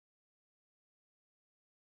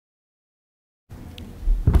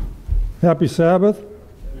Happy Sabbath.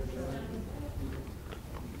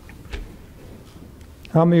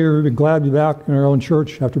 How many of you are glad to be back in our own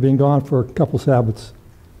church after being gone for a couple Sabbaths?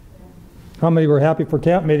 How many were happy for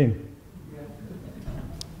camp meeting?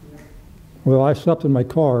 Well, I slept in my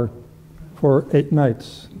car for 8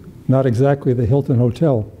 nights. Not exactly the Hilton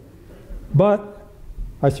Hotel, but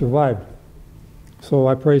I survived. So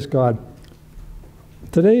I praise God.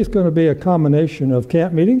 Today is going to be a combination of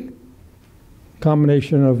camp meeting,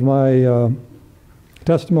 combination of my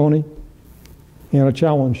testimony, and a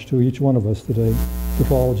challenge to each one of us today to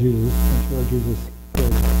follow Jesus and share Jesus'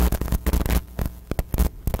 praise.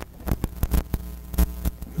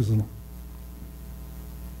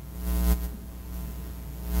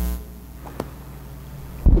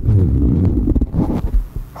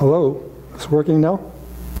 Hello, it's working now?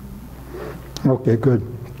 Okay, good.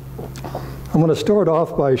 I'm going to start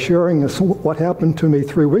off by sharing what happened to me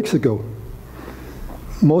 3 weeks ago.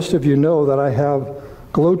 Most of you know that I have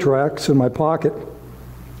glow tracks in my pocket,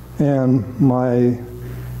 and my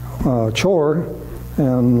chore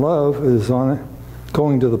and love is on it,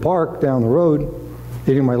 going to the park down the road,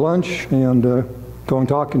 eating my lunch, and going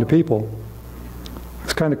talking to people.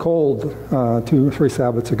 It's kind of cold 2 or 3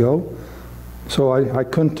 Sabbaths ago, so I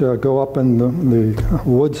couldn't go up in the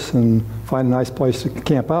woods and find a nice place to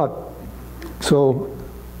camp out. So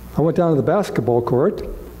I went down to the basketball court,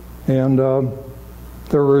 and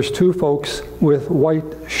there was 2 folks with white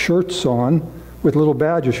shirts on with little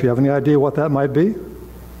badges. You have any idea what that might be?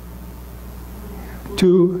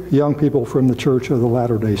 2 young people from the Church of the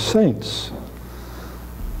Latter-day Saints.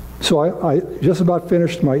 So I just about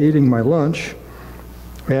finished eating my lunch,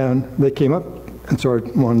 and they came up and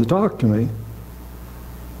started wanting to talk to me.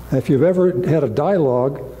 If you've ever had a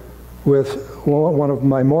dialogue with one of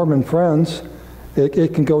my Mormon friends,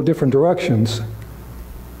 it can go different directions.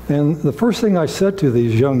 And the first thing I said to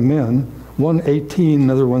these young men, one 18,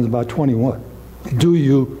 the other one's about 21, do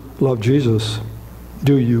you love Jesus?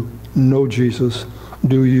 Do you know Jesus?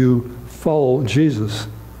 Do you follow Jesus?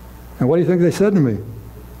 And what do you think they said to me?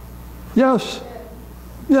 Yes.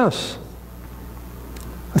 Yes.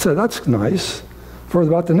 I said, that's nice. For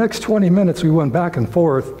about the next 20 minutes, we went back and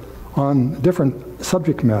forth on different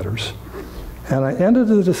subject matters. And I ended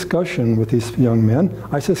the discussion with these young men.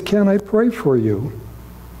 I says, can I pray for you?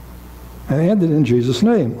 And I ended in Jesus'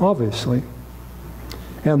 name, obviously.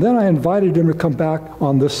 And then I invited them to come back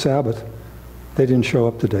on this Sabbath. They didn't show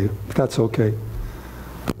up today, but that's okay.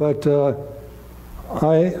 But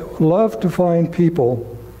I love to find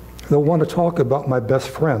people that want to talk about my best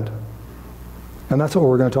friend. And that's what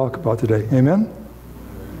we're going to talk about today. Amen?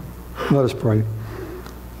 Let us pray.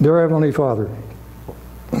 Dear Heavenly Father,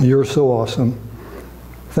 you're so awesome.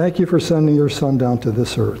 Thank you for sending your Son down to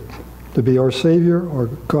this earth to be our Savior, our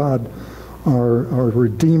God, our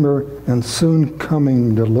Redeemer, and soon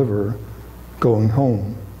coming deliverer going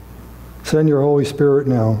home. Send your Holy Spirit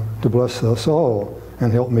now to bless us all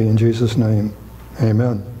and help me in Jesus' name.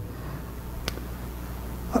 Amen.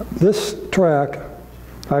 This track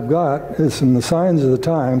I've got is in the Signs of the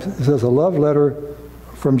Times. It says a love letter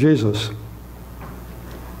from Jesus.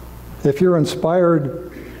 If you're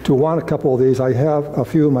inspired to want a couple of these, I have a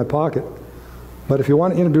few in my pocket. But if you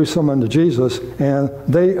want to introduce someone to Jesus and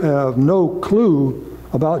they have no clue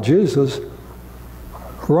about Jesus,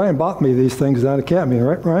 Ryan bought me these things down at camp meeting,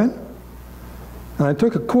 right, Ryan? And I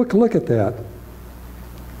took a quick look at that.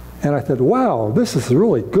 And I said, wow, this is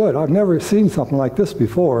really good. I've never seen something like this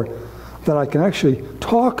before, that I can actually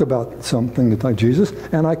talk about something like Jesus,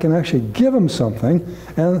 and I can actually give them something,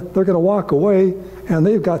 and they're going to walk away, and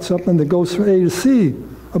they've got something that goes from A to C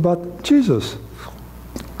about Jesus.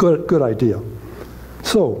 Good idea.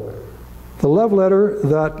 So, the love letter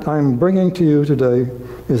that I'm bringing to you today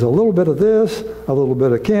is a little bit of this, a little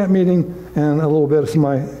bit of camp meeting, and a little bit of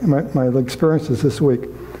my experiences this week.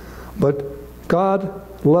 But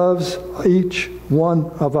God loves each one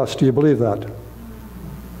of us. Do you believe that?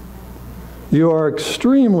 You are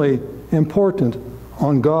extremely important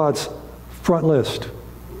on God's front list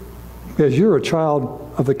because you're a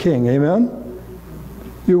child of the King. Amen?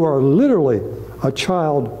 You are literally a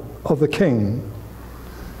child of the King.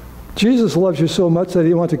 Jesus loves you so much that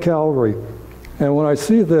he went to Calvary. And when I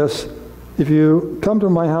see this, if you come to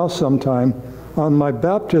my house sometime, on my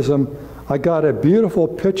baptism, I got a beautiful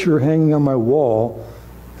picture hanging on my wall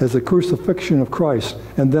as a crucifixion of Christ,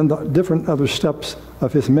 and then the different other steps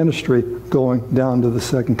of his ministry going down to the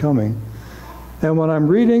second coming. And when I'm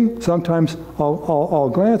reading, sometimes I'll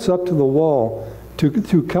glance up to the wall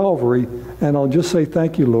to Calvary, and I'll just say,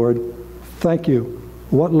 thank you, Lord. Thank you.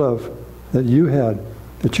 What love that you had,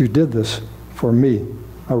 that you did this for me,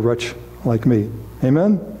 a wretch like me.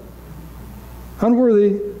 Amen?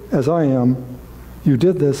 Unworthy as I am, you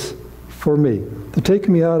did this for me, to take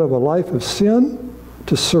me out of a life of sin,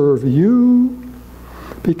 to serve you,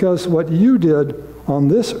 because what you did on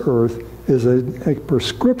this earth is a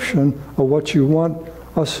prescription of what you want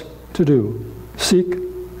us to do. Seek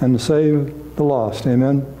and save the lost.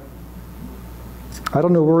 Amen? I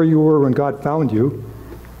don't know where you were when God found you,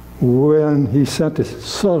 when he sent his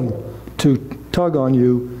son to tug on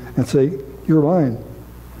you and say, you're mine,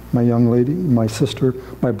 my young lady, my sister,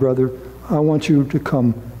 my brother. I want you to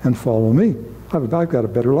come and follow me. I've got a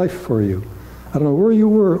better life for you. I don't know where you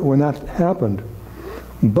were when that happened,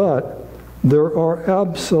 but there are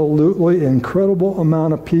absolutely incredible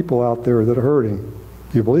amount of people out there that are hurting.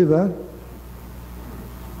 Do you believe that?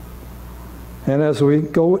 And as we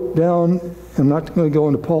go down, I'm not going to go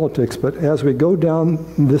into politics, but as we go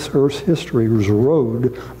down this earth's history's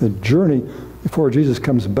road, the journey before Jesus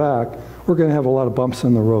comes back, we're going to have a lot of bumps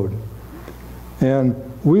in the road. And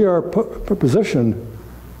we are positioned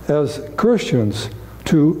as Christians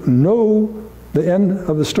to know the end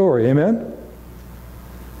of the story. Amen?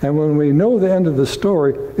 And when we know the end of the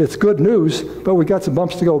story, it's good news, but we got some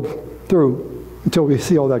bumps to go through until we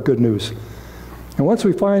see all that good news. And once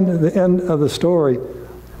we find the end of the story,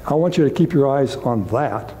 I want you to keep your eyes on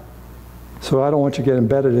that. So I don't want you to get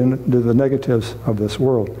embedded into the negatives of this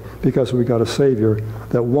world, because we got a Savior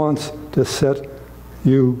that wants to set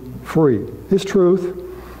you free. His truth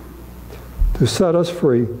to set us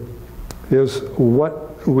free is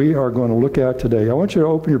what we are going to look at today. I want you to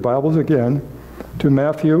open your Bibles again to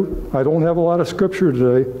Matthew. I don't have a lot of scripture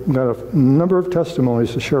today. I've got a number of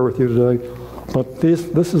testimonies to share with you today. But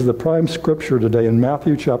this is the prime scripture today in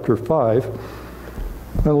Matthew chapter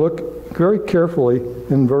 5. Now look very carefully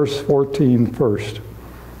in verse 14 first.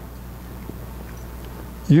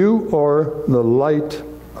 You are the light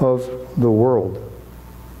of the world.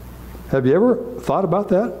 Have you ever thought about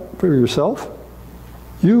that for yourself?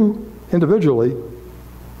 You individually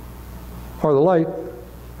are the light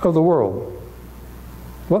of the world.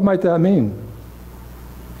 What might that mean?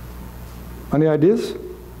 Any ideas?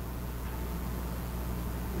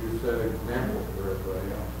 You set examples for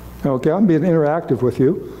everybody else. Okay, I'm being interactive with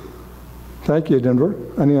you. Thank you, Denver.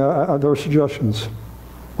 Any other suggestions?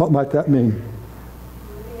 What might that mean?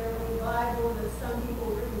 The only Bible that some people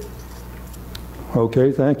read.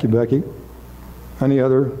 Okay, thank you, Becky. Any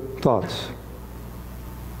other thoughts?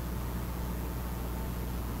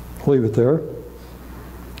 Leave it there.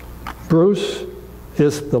 Bruce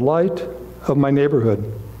is the light of my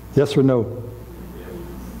neighborhood. Yes or no?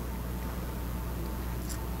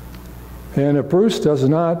 And if Bruce does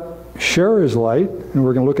not share his light, and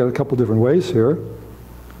we're going to look at a couple different ways here,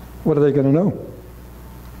 what are they going to know?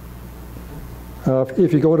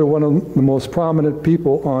 If you go to one of the most prominent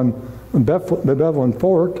people on Bevelin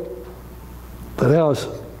Fork that has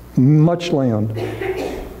much land,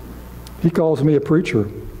 he calls me a preacher.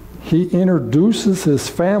 He introduces his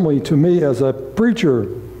family to me as a preacher.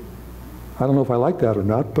 I don't know if I like that or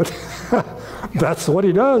not, but that's what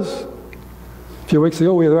he does. A few weeks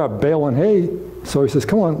ago, we were out baling hay, so he says,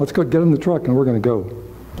 come on, let's go get in the truck, and we're going to go.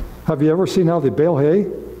 Have you ever seen how they bale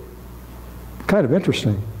hay? Kind of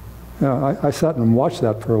interesting. I sat and watched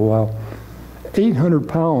that for a while. 800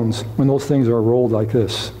 pounds when those things are rolled like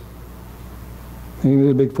this. You need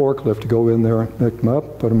a big forklift to go in there, pick them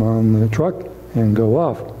up, put them on the truck, and go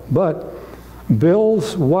off. But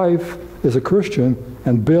Bill's wife is a Christian,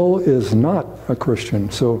 and Bill is not a Christian.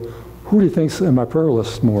 So who do you think's in my prayer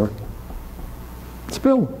list more? It's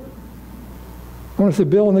Bill. I want to say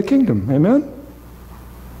Bill in the kingdom. Amen?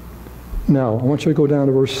 Now, I want you to go down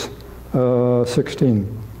to verse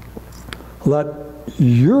 16. Let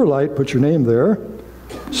your light, put your name there,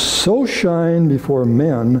 so shine before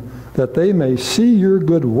men that they may see your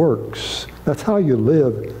good works. That's how you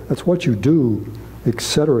live. That's what you do,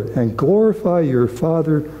 etc. And glorify your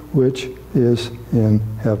Father which is in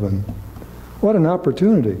heaven. What an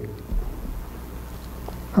opportunity.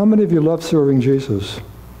 How many of you love serving Jesus?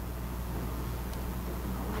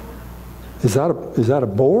 Is that a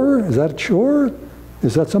bore? Is that a chore?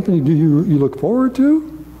 Is that something you look forward to?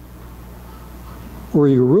 Where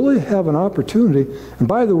you really have an opportunity. And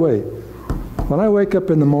by the way, when I wake up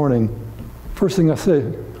in the morning, first thing I say,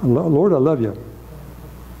 Lord, I love you.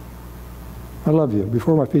 I love you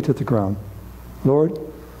before my feet hit the ground. Lord,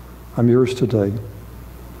 I'm yours today.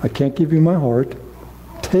 I can't give you my heart.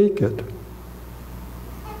 Take it.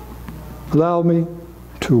 Allow me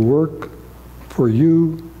to work for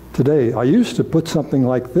you today. I used to put something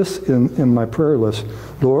like this in my prayer list.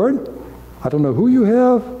 Lord, I don't know who you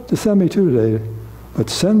have to send me to today, but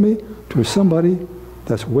send me to somebody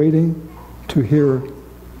that's waiting to hear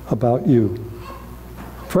about you.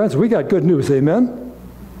 Friends, we got good news, amen?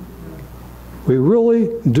 We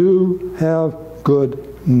really do have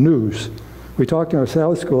good news. We talked in our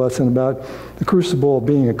Sabbath school lesson about the crucible of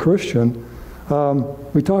being a Christian.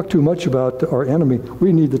 We talk too much about our enemy.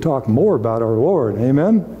 We need to talk more about our Lord,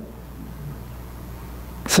 amen?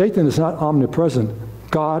 Satan is not omnipresent.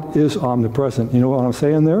 God is omnipresent. You know what I'm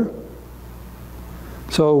saying there?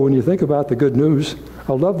 So when you think about the good news,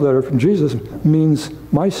 a love letter from Jesus means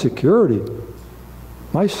my security,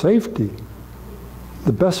 my safety,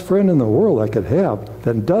 the best friend in the world I could have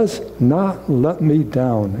that does not let me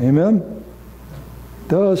down. Amen?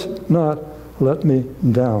 Does not let me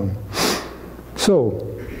down.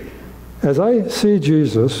 So, as I see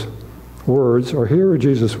Jesus' words or hear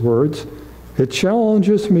Jesus' words, it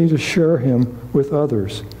challenges me to share him with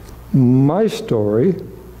others. My story,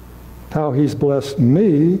 how he's blessed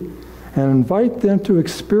me, and invite them to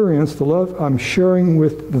experience the love I'm sharing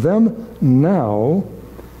with them now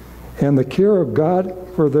and the care of God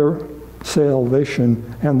for their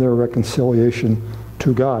salvation and their reconciliation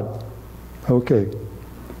to God. Okay.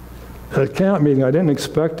 At camp meeting, I didn't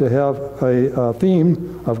expect to have a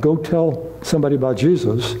theme of go tell somebody about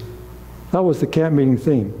Jesus. That was the camp meeting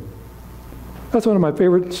theme. That's one of my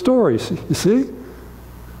favorite stories, you see?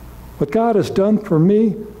 What God has done for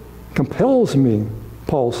me compels me,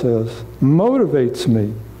 Paul says, motivates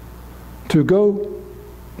me to go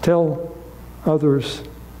tell others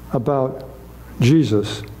about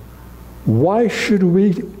Jesus. Why should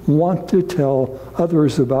we want to tell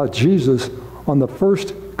others about Jesus on the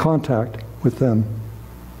first contact with them?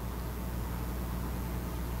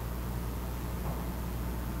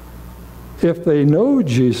 If they know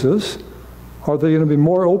Jesus, are they going to be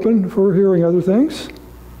more open for hearing other things?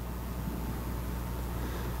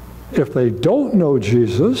 If they don't know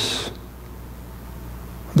Jesus,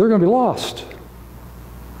 they're going to be lost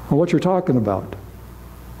on what you're talking about.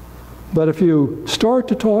 But if you start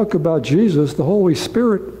to talk about Jesus, the Holy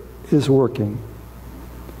Spirit is working.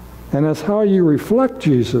 And that's how you reflect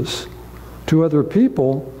Jesus to other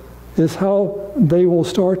people, is how they will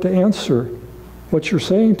start to answer what you're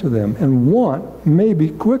saying to them and want, maybe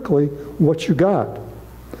quickly, what you got.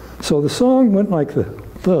 So the song went like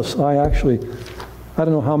this. I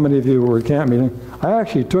don't know how many of you were at camp meeting. I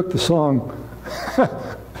actually took the song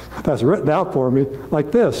that's written out for me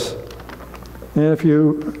like this. And if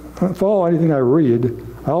you follow anything I read,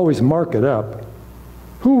 I always mark it up.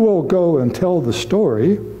 Who will go and tell the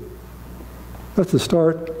story? That's the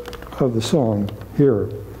start of the song here.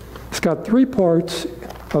 It's got 3 parts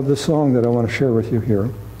of the song that I want to share with you here.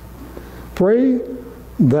 Pray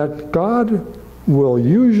that God will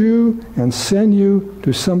use you and send you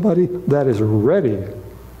to somebody that is ready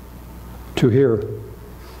to hear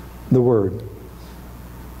the word.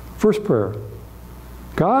 First prayer.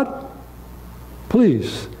 God,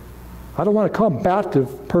 please, I don't want a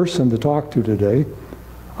combative person to talk to today.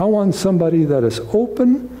 I want somebody that is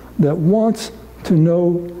open, that wants to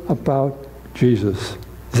know about Jesus.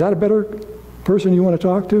 Is that a better person you want to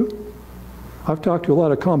talk to? I've talked to a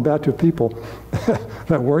lot of combative people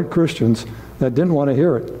that weren't Christians that didn't want to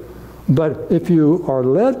hear it. But if you are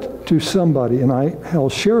led to somebody, and I'll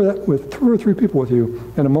share that with 2 or 3 people with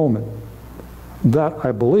you in a moment, that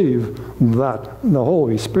I believe that the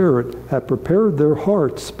Holy Spirit had prepared their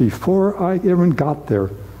hearts before I even got there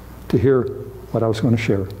to hear what I was going to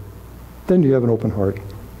share. Then you have an open heart.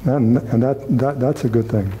 And that's a good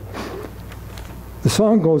thing. The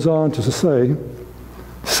song goes on to say,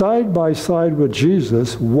 side by side with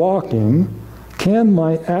Jesus walking, can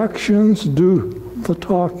my actions do the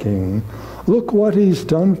talking? Look what he's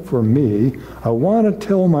done for me. I want to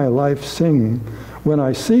tell my life singing. When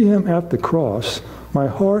I see him at the cross, my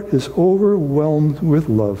heart is overwhelmed with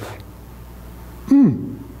love.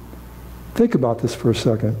 Think about this for a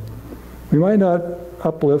second. We might not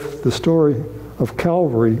uplift the story of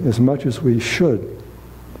Calvary as much as we should.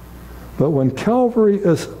 But when Calvary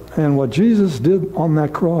is, and what Jesus did on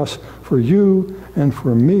that cross for you and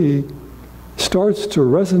for me, starts to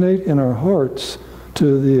resonate in our hearts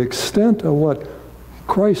to the extent of what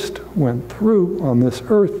Christ went through on this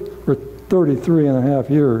earth for 33 and a half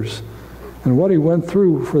years. And what he went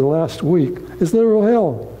through for the last week is literal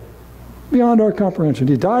hell, beyond our comprehension.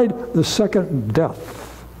 He died the second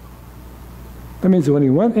death. That means that when he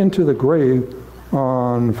went into the grave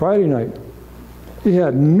on Friday night, he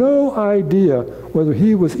had no idea whether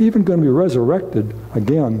he was even going to be resurrected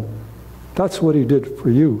again. That's what he did for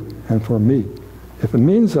you and for me. If it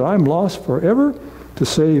means that I'm lost forever to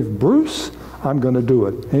save Bruce, I'm going to do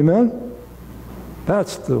it. Amen?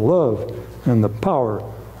 That's the love and the power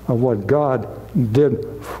of what God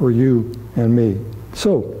did for you and me.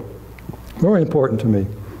 So, very important to me.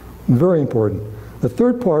 Very important. The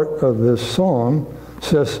third part of this song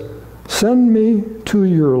says, "Send me to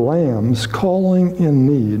your lambs calling in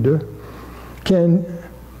need. Can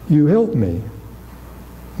you help me?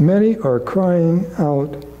 Many are crying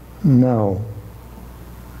out now."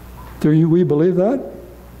 Do we believe that?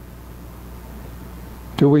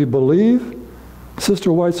 Do we believe?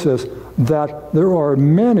 Sister White says that there are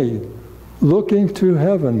many looking to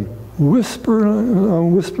heaven,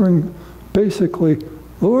 whispering basically,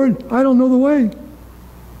 "Lord, I don't know the way.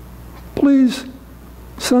 Please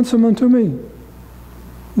send someone to me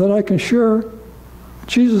that I can share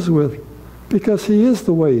Jesus with, because he is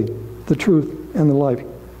the way, the truth, and the life.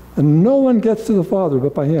 And no one gets to the Father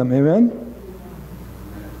but by him." Amen?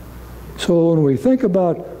 So when we think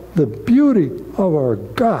about the beauty of our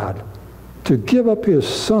God to give up his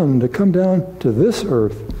Son to come down to this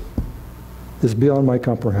earth is beyond my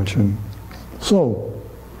comprehension. So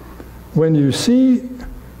when you see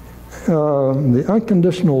the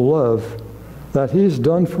unconditional love that he's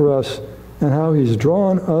done for us and how he's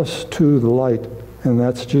drawn us to the light, and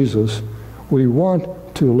that's Jesus, we want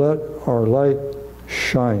to let our light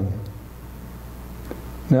shine.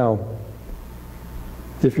 Now,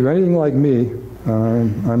 if you're anything like me,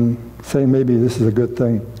 I'm saying maybe this is a good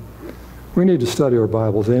thing, we need to study our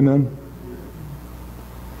Bibles, amen?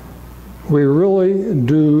 We really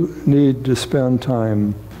do need to spend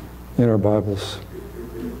time in our Bibles.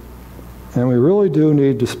 And we really do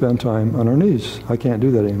need to spend time on our knees. I can't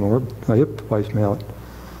do that anymore. My hip wipes me out.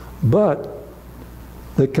 But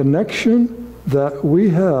the connection that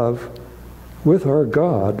we have with our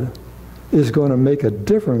God is going to make a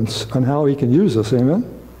difference on how he can use us. Amen?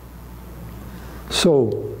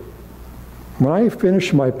 So, when I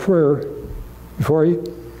finished my prayer before I eat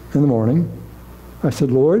in the morning, I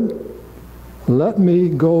said, "Lord, let me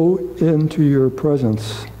go into your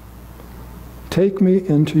presence. Take me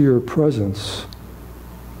into your presence."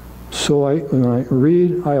 So when I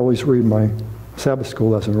read, I always read my Sabbath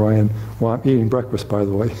school lesson, Ryan, while I'm eating breakfast, by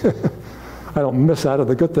the way. I don't miss out of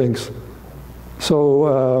the good things.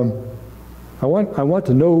 So I want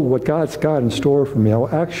to know what God's got in store for me. I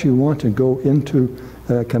actually want to go into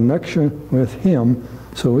a connection with him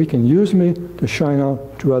so he can use me to shine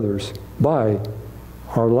out to others by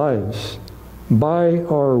our lives, by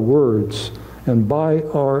our words, and by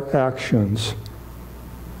our actions.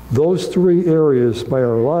 Those three areas, by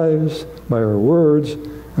our lives, by our words,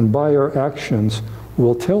 and by our actions,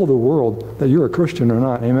 will tell the world that you're a Christian or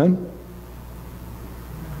not. Amen?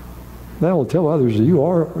 That will tell others that you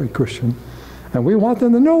are a Christian. And we want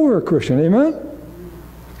them to know we're a Christian. Amen?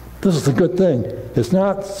 This is a good thing. It's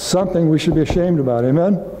not something we should be ashamed about.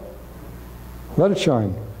 Amen? Let it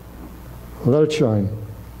shine. Let it shine.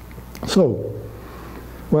 So,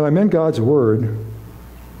 when I'm in God's Word,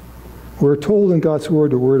 we're told in God's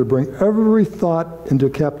Word that we're to bring every thought into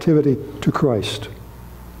captivity to Christ.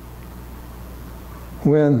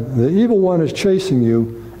 When the evil one is chasing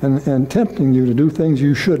you and tempting you to do things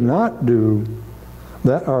you should not do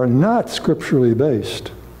that are not scripturally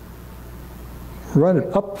based, run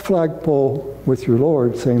it up flagpole with your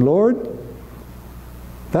Lord, saying, "Lord,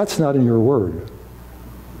 that's not in your Word.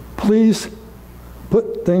 Please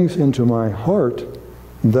put things into my heart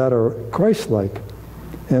that are Christ-like,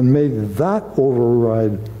 and may that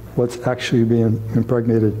override what's actually being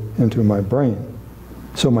impregnated into my brain."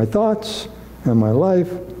 So my thoughts and my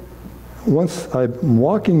life, once I'm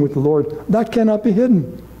walking with the Lord, that cannot be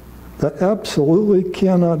hidden. That absolutely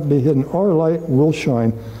cannot be hidden. Our light will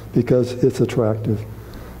shine because it's attractive.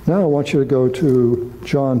 Now I want you to go to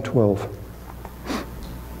John 12.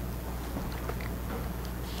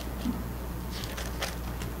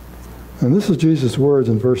 And this is Jesus' words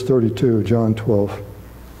in verse 32, John 12.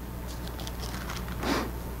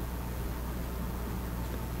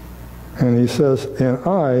 And he says, and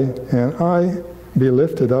I be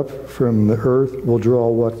lifted up from the earth will draw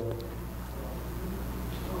what?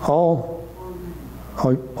 All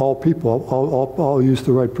people, I'll use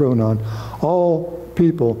the right pronoun, all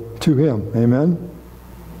people to him. Amen?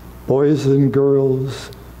 Boys and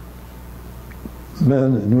girls,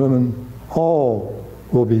 men and women, all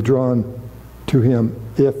will be drawn to him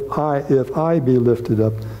if I be lifted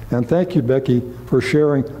up. And thank you, Becky, for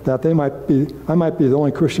sharing that I might be the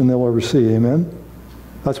only Christian they'll ever see. Amen?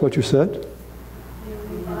 That's what you said?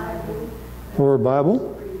 Or a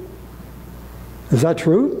Bible? Is that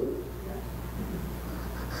true?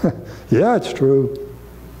 Yeah, it's true.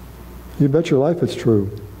 You bet your life it's true.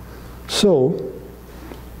 So,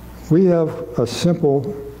 we have a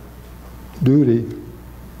simple duty,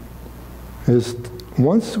 is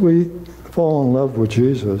once we fall in love with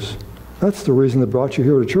Jesus, that's the reason that brought you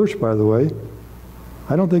here to church, by the way.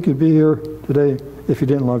 I don't think you'd be here today if you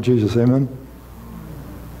didn't love Jesus. Amen?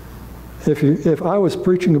 If I was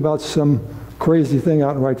preaching about some crazy thing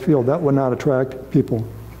out in right field, that would not attract people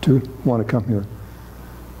to want to come here.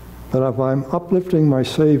 But if I'm uplifting my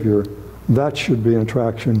Savior, that should be an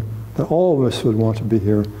attraction that all of us would want to be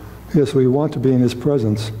here, because we want to be in His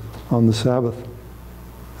presence on the Sabbath,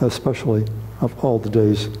 especially of all the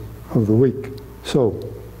days of the week. So,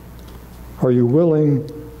 are you willing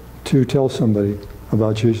to tell somebody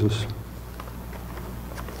about Jesus?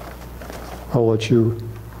 I'll let you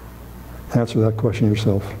answer that question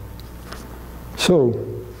yourself. So,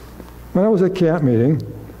 when I was at camp meeting,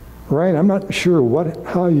 Ryan, I'm not sure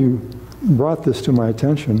how you brought this to my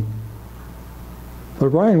attention, but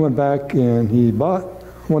Ryan went back and he bought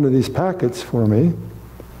one of these packets for me,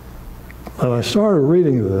 and I started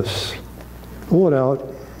reading this, pulled it out,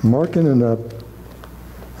 marking it up,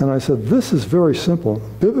 and I said, this is very simple,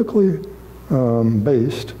 biblically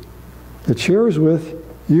based. It shares with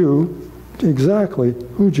you exactly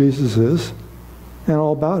who Jesus is and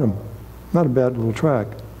all about Him. Not a bad little track.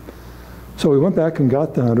 So we went back and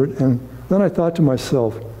got the 100, and then I thought to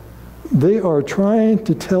myself, they are trying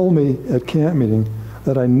to tell me at camp meeting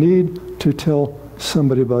that I need to tell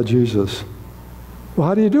somebody about Jesus. Well,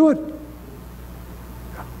 how do you do it?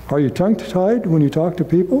 Are you tongue-tied when you talk to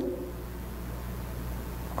people?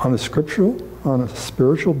 On a scriptural, on a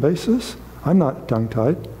spiritual basis? I'm not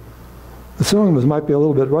tongue-tied. Some of us might be a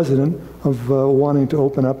little bit resident of wanting to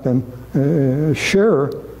open up and share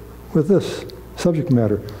with this subject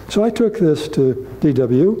matter. So I took this to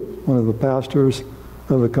DW, one of the pastors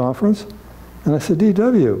of the conference, and I said,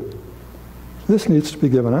 DW, this needs to be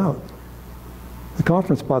given out. The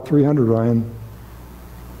conference bought 300, Ryan.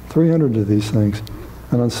 300 of these things.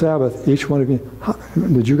 And on Sabbath, each one of you,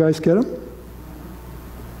 did you guys get them?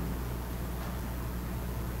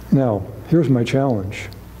 Now, here's my challenge.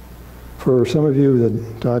 For some of you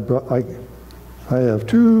that I have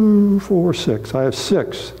 2, 4, 6. I have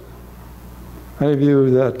 6. Any of you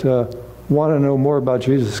that want to know more about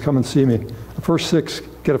Jesus, come and see me. The first 6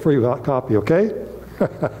 get a free copy, okay?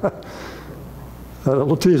 A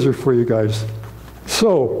little teaser for you guys.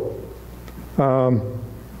 So,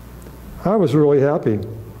 I was really happy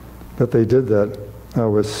that they did that. I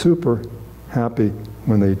was super happy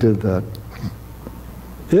when they did that.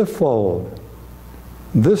 If followed,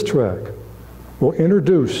 this track will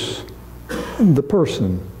introduce the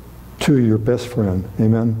person to your best friend.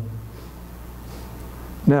 Amen?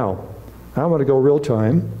 Now, I want to go real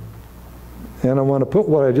time, and I want to put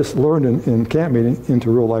what I just learned in camp meeting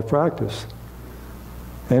into real life practice.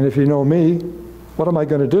 And if you know me, what am I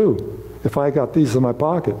going to do if I got these in my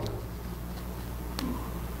pocket?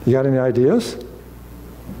 You got any ideas?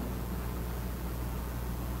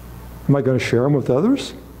 Am I going to share them with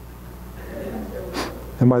others?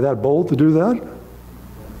 Am I that bold to do that?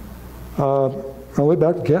 I went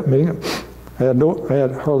back to camp meeting. I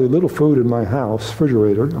had hardly little food in my house,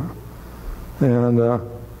 refrigerator. And on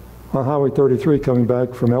Highway 33 coming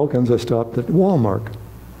back from Elkins, I stopped at Walmart.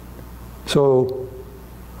 So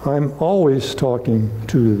I'm always talking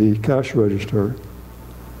to the cash register.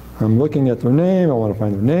 I'm looking at their name, I want to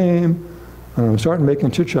find their name, and I'm starting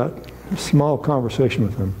making chit-chat, small conversation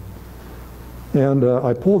with them. And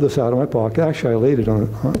I pulled this out of my pocket. Actually, I laid it on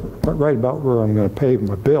right about where I'm going to pay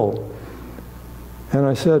my bill. And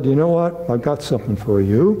I said, you know what? I've got something for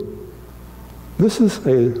you. This is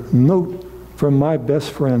a note from my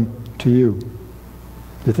best friend to you. Do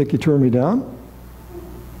you think he turned me down?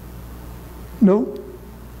 No.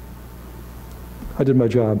 I did my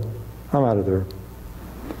job. I'm out of there.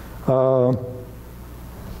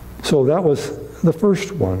 So that was the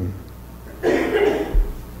first one.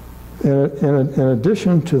 In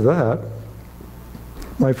addition to that,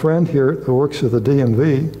 my friend here who works at the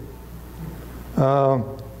DMV,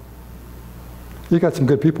 you got some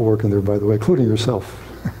good people working there, by the way, including yourself.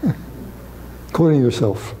 Including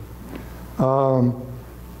yourself. I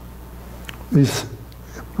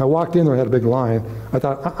walked in there, I had a big line. I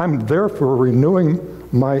thought, I'm there for renewing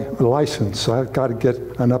my license, so I've got to get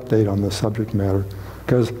an update on the subject matter,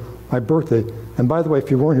 because my birthday, and by the way, if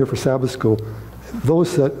you weren't here for Sabbath school,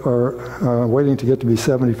 those that are waiting to get to be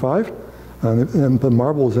 75, and the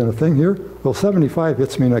marble is in a thing here, well, 75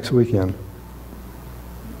 hits me next weekend.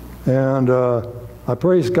 And I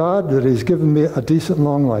praise God that He's given me a decent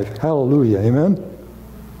long life. Hallelujah, amen?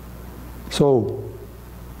 So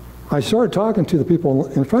I started talking to the people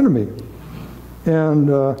in front of me.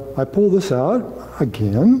 And I pulled this out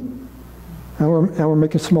again, and we're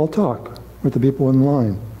making small talk with the people in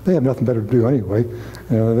line. They have nothing better to do anyway.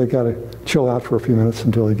 They got to chill out for a few minutes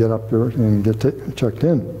until they get up there and get checked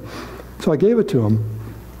in. So I gave it to them,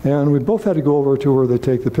 And we both had to go over to where they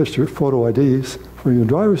take the picture, photo IDs for your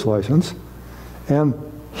driver's license. And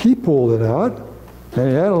he pulled it out, and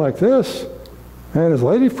he had it like this. And his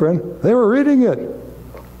lady friend, they were reading it.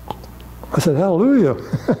 I said, hallelujah,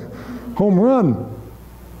 home run.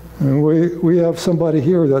 And we have somebody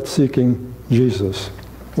here that's seeking Jesus.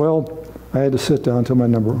 Well, I had to sit down until my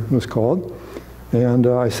number was called. And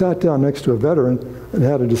I sat down next to a veteran that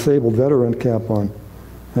had a disabled veteran cap on.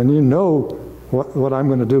 And you know what I'm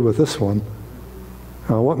going to do with this one.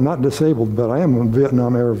 I'm not disabled, but I am a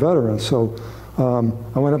Vietnam era veteran. So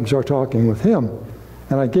I went up and started talking with him.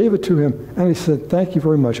 And I gave it to him, and he said, thank you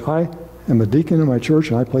very much. I am a deacon in my church,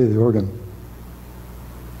 and I play the organ.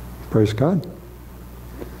 Praise God.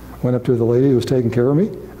 Went up to the lady who was taking care of me,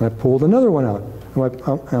 and I pulled another one out.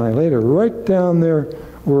 And I laid it right down there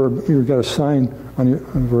where you've got a sign on your,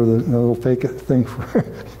 for the little fake thing for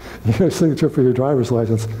your signature for your driver's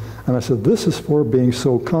license. And I said, this is for being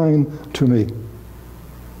so kind to me.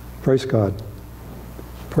 Praise God.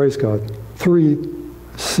 Praise God. 3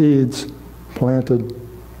 seeds planted.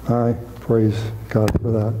 I praise God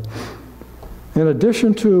for that. In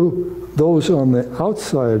addition to those on the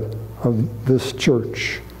outside of this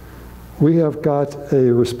church, we have got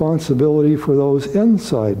a responsibility for those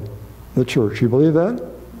inside the church. You believe that?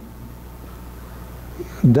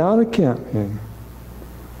 Down at camp meeting,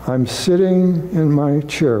 I'm sitting in my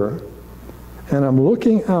chair, and I'm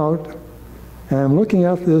looking out, and I'm looking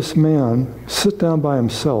at this man sit down by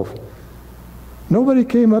himself. Nobody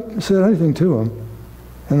came up and said anything to him,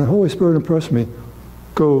 and the Holy Spirit impressed me,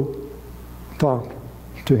 go talk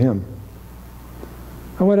to him.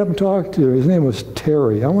 I went up and talked to him. His name was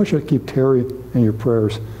Terry. I want you to keep Terry in your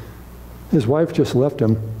prayers. His wife just left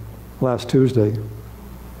him last Tuesday,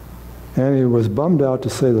 and he was bummed out to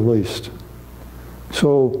say the least.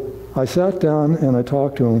 So I sat down and I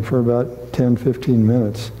talked to him for about 10, 15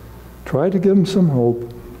 minutes, tried to give him some hope,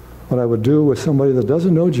 what I would do with somebody that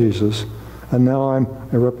doesn't know Jesus, and now I'm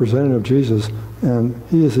a representative of Jesus, and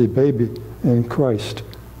he is a baby in Christ,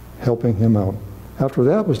 helping him out. After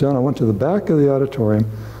that was done, I went to the back of the auditorium.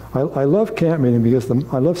 I love camp meeting because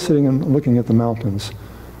I love sitting and looking at the mountains.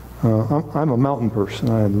 I'm a mountain person.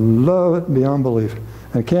 I love it beyond belief.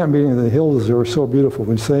 And camp meeting, the hills are so beautiful.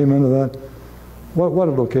 Would you say amen to that? What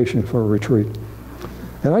a location for a retreat.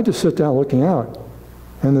 And I just sit down looking out.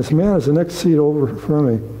 And this man is the next seat over from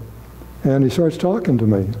me. And he starts talking to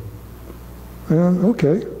me. And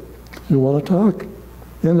okay, you want to talk?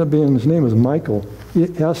 Ended up being, his name is Michael. He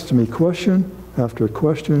asked me question after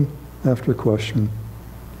question after question.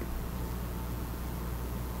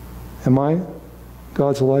 Am I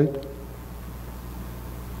God's light?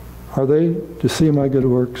 Are they to see my good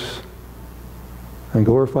works and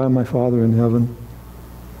glorify my Father in heaven?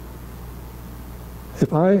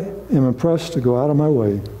 If I am impressed to go out of my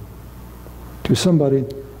way to somebody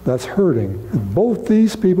that's hurting, both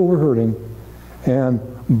these people were hurting, and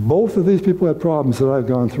both of these people had problems that I've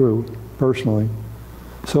gone through personally.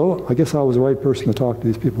 So I guess I was the right person to talk to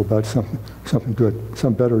these people about something good,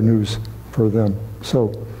 some better news for them.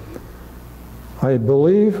 So I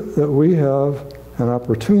believe that we have an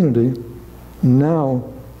opportunity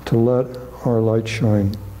now to let our light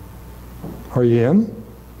shine. Are you in?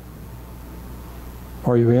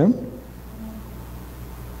 Are you in?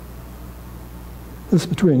 This is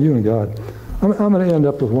between you and God. I'm going to end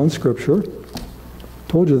up with one scripture.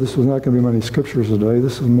 Told you this was not going to be many scriptures today.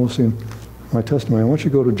 This is mostly my testimony. I want you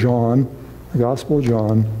to go to John, the Gospel of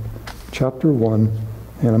John, chapter 1,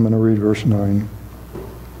 and I'm going to read verse 9.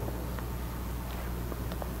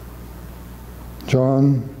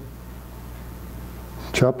 John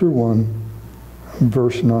chapter 1,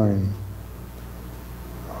 verse 9.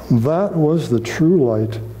 That was the true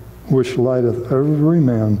light which lighteth every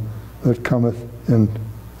man that cometh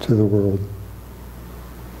into the world.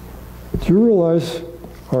 Do you realize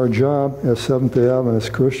our job as Seventh-day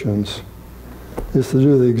Adventist Christians is to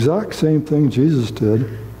do the exact same thing Jesus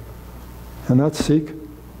did, and that's seek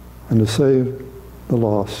and to save the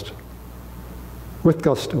lost. With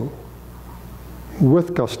gusto.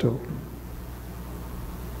 With gusto.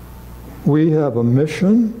 We have a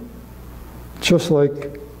mission, just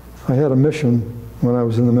like I had a mission when I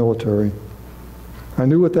was in the military. I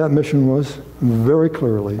knew what that mission was very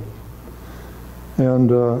clearly.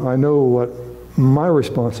 And I know what my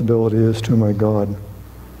responsibility is to my God.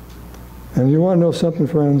 And you want to know something,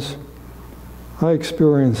 friends? I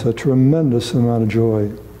experience a tremendous amount of joy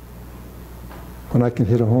when I can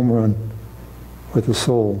hit a home run with a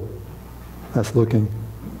soul that's looking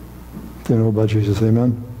to know about Jesus.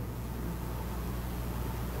 Amen?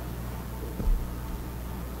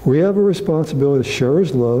 We have a responsibility to share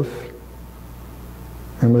his love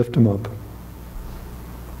and lift them up.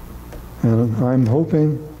 And I'm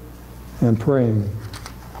hoping and praying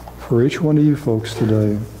for each one of you folks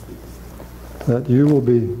today that you will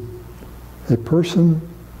be a person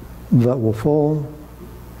that will fall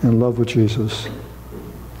in love with Jesus.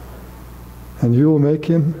 And you will make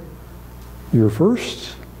him your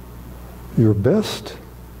first, your best,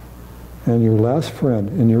 and your last friend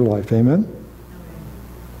in your life. Amen?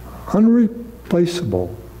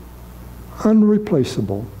 Unreplaceable.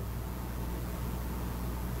 Unreplaceable.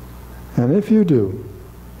 And if you do,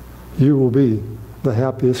 you will be the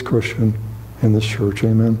happiest Christian in this church.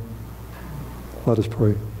 Amen? Let us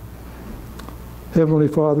pray. Heavenly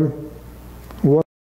Father,